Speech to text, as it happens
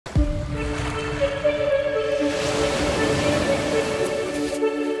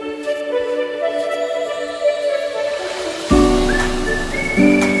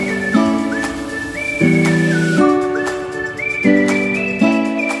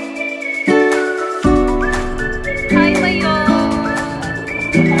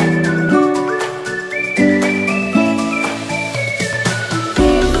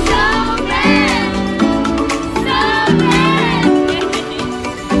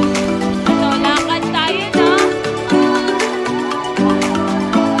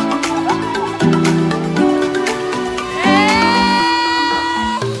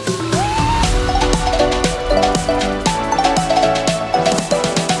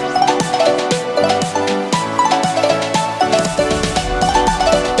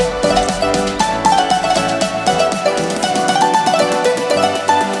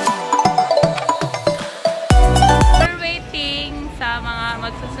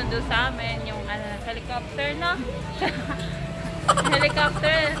nagsusundo sa amin yung helicopter, no?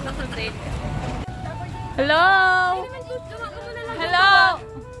 Helicopter, susundin. Hello! Hello!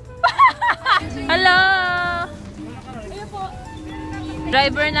 Hello!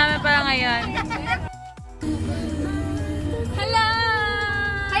 Driver namin para ngayon. Hello!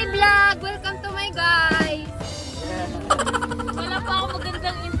 Hi vlog! Welcome to my guys! Wala pa ako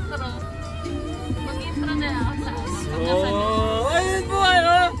magandang intro. Mag-intro na ako sa ayun po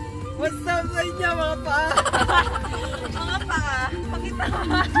ano? What's up sa inyo mga paa? mga paa? Pakita mo.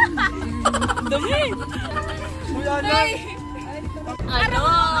 Dumi! Wala na! Ano?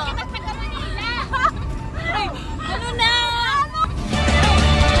 Ay, ano na?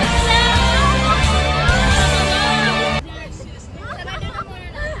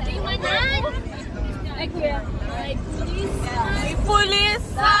 Ay, kuya. May pulis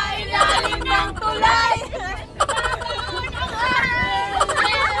sa ilalim ng tulay!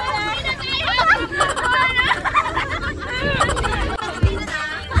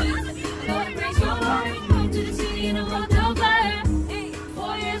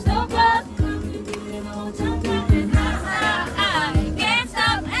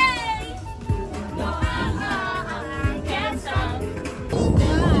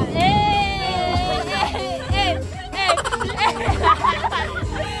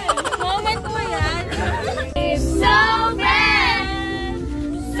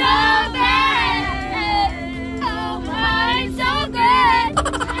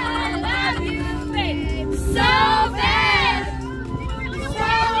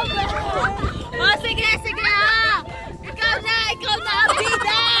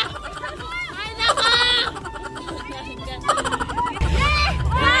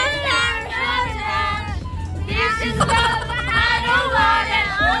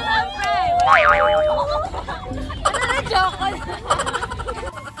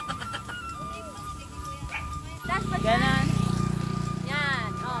 Ganon.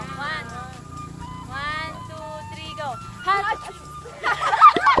 Yan. Oh, 1, 2, 3, go. Hat!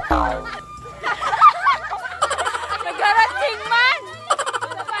 Nagarating man!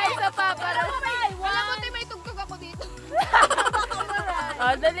 Isa pa para. Wala mo tayo may tugtog ako dito.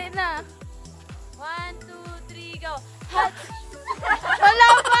 Oh, dali na. 1, 2, 3, go. Hat! Wala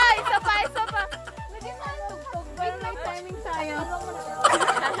pa! Isa pa! Lagyan mo ang tugtog. Wait, may timing tayo.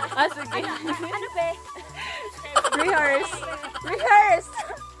 Ah, sige. Ano be? Rehearse.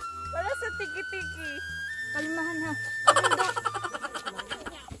 Wala sa tiki-tiki. Kalmahan ha.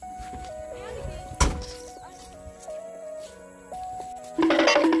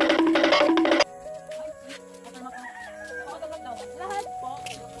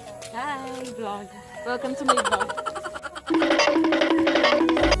 Hi, vlog. Welcome to my vlog.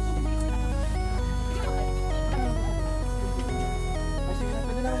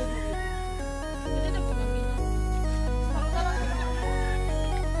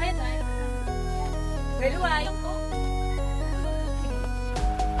 Reluway.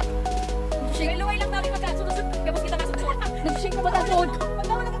 Reluway lang namin magkasunod. Kapag kita kasunod. Nag-shake ka ba ang tuhod ko?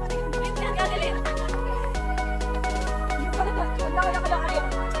 Pagdawa na kapatid. Gagalit.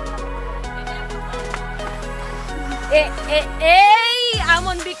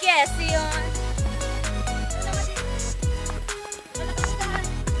 Amon bikes yun.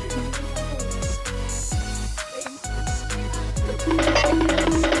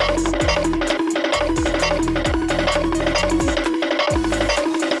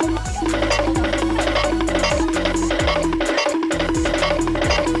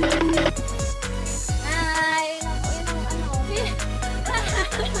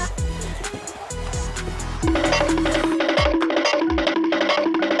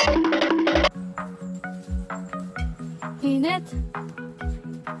 Init.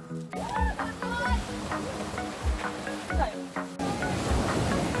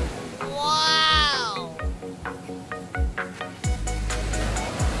 Wow!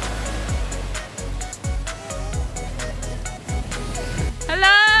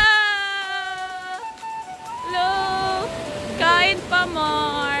 Hello! Hello! Kain pa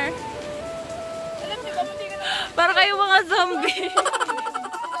more. Para kayo mga zombie.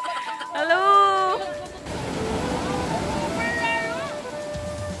 Hello!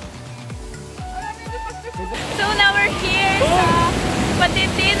 So now we're here sa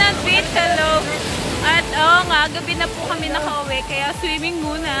Patitinan Beach. Hello! At nga, gabi na po kami nakauwi, kaya swimming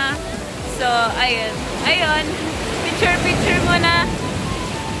muna. So, ayun. Picture muna.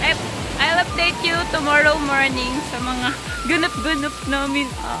 I'll update you tomorrow morning sa mga ganap-ganap namin.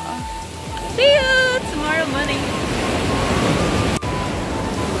 See you tomorrow morning.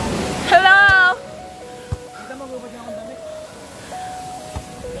 Hello!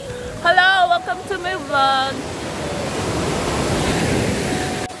 to my vlog.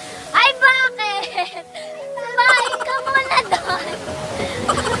 Ay, bakit? Kumain ka muna doon.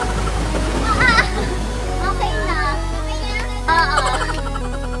 Okay na. Oo.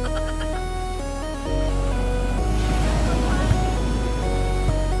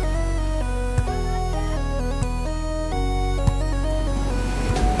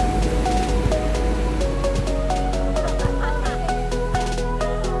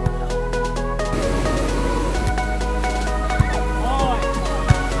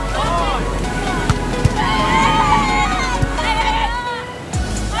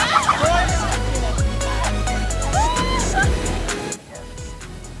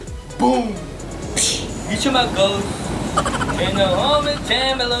 Boom! Each of my goals. And the home and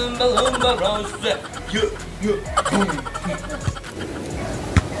tambalum balloon barons. Yeah, boom.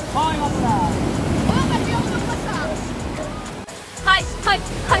 Hi!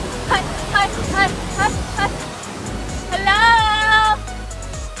 Hello!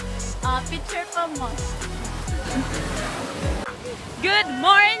 Picture pa mo. Good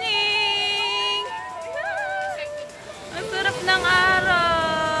morning! Ang sarap ng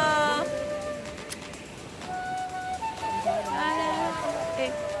araw.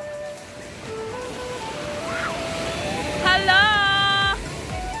 Hello!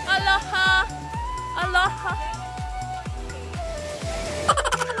 Aloha! Aloha!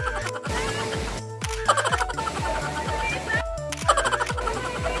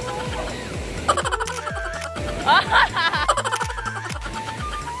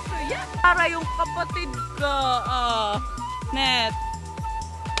 Para yung kapatid ko. Net.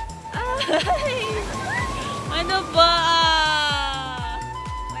 Ay! Ano ba?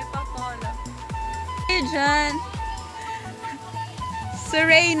 May pakola. Hey, Jan.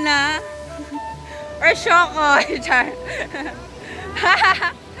 Serena. Or Shoko.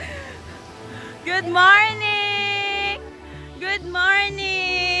 Good morning! Good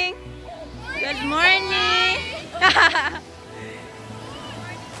morning! Good morning!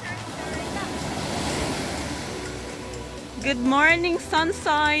 Good morning,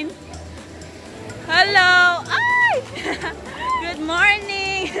 sunshine. Hello. Ay! Good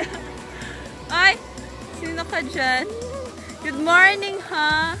morning. Ay, sino ka dyan? Good morning,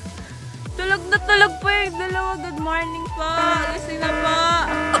 ha? Tulog na tulog po yung dalawa. Good morning po. Gising na po.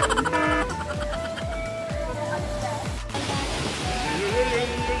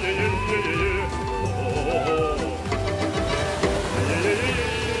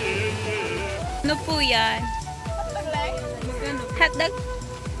 Ano po yan? Hotdog?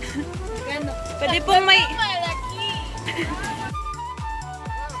 Pwede pong may...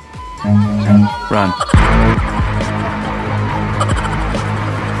 Run.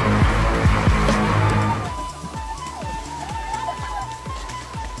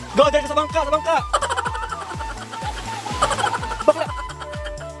 Go, dali sa bangka, sa bangka! Bakla!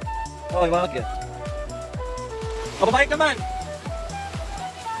 Oh, yung mga o, babalik naman!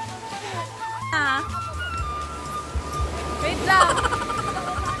 Wait lang.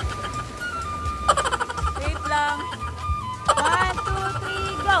 Wait lang. 1,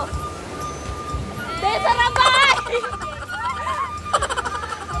 2, 3, go! Desa rabay!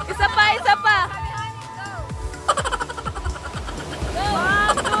 Isa pa, isa pa!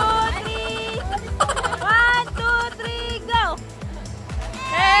 1, 2, 3! 1, 2, 3, go!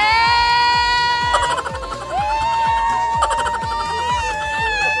 Hey!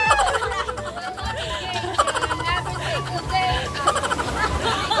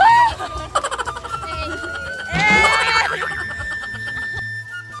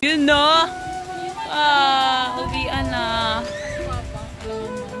 Yun no? Uwian na.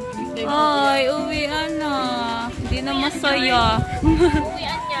 Ay, uwian na. Hindi na masaya.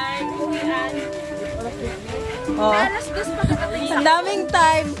 Uwian yan. Uwian. Oh. Ang daming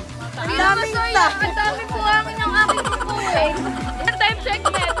time. Ang daming time. Ang daming kuwangin ng aking kukuhin. Time check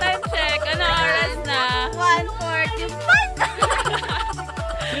na. Time check. Ano oras na? 1:45.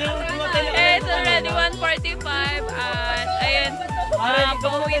 It's already 1:45 at ayun,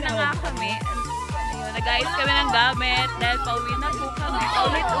 pauwi na nga kami. Ayun, nag-ayos kami ng gamit dahil pauwi na po kami.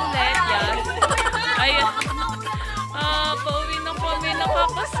 Paulit-ulit, yan. Ayun, pauwi na kami,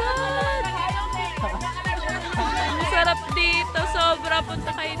 nakakasal. Ang sarap dito, sobra.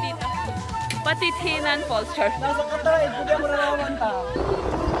 Punta kayo dito. Patitinan, Polster. Nasa ka tayo, bugyan mo na naman ta.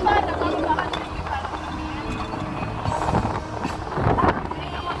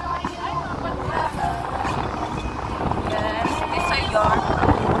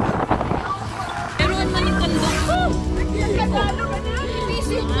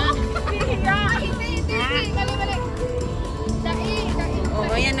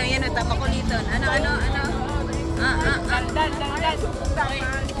 yan, tama ko dito. Ano?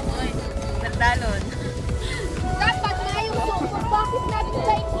 Daldalon. Dapat na yung support. Bakit natin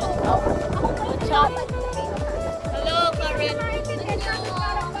sa inyo? Hello, Karen.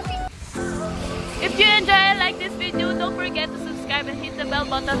 If you enjoy and like this video, don't forget to subscribe and hit the bell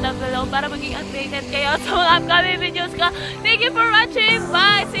button down below para maging updated kayo sa mga upcoming videos ko. Thank you for watching.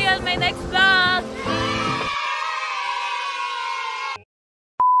 Bye! See you on my next vlog.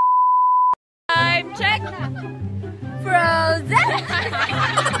 Time check. Frozen.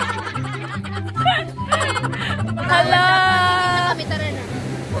 Hello. Kami tara na.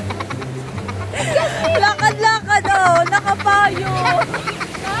 Lakad-lakad oh, nakapayo.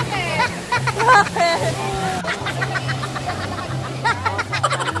 Bakit?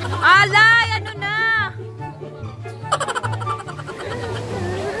 Alay, ano na?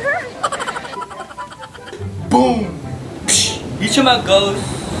 Boom! Psh! Each of my ghosts.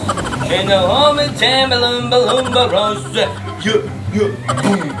 And the home and balloon, rose.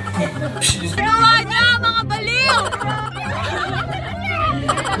 Boom! Psh! Gawa niya, mga baliw!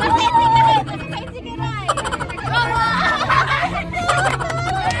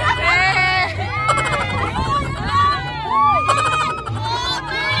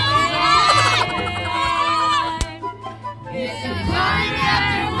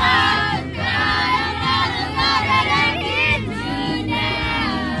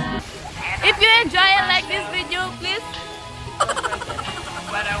 If you enjoy and like this video, please.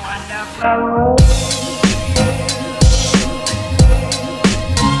 What a wonderful.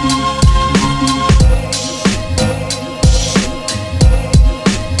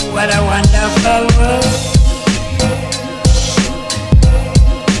 What a wonderful world.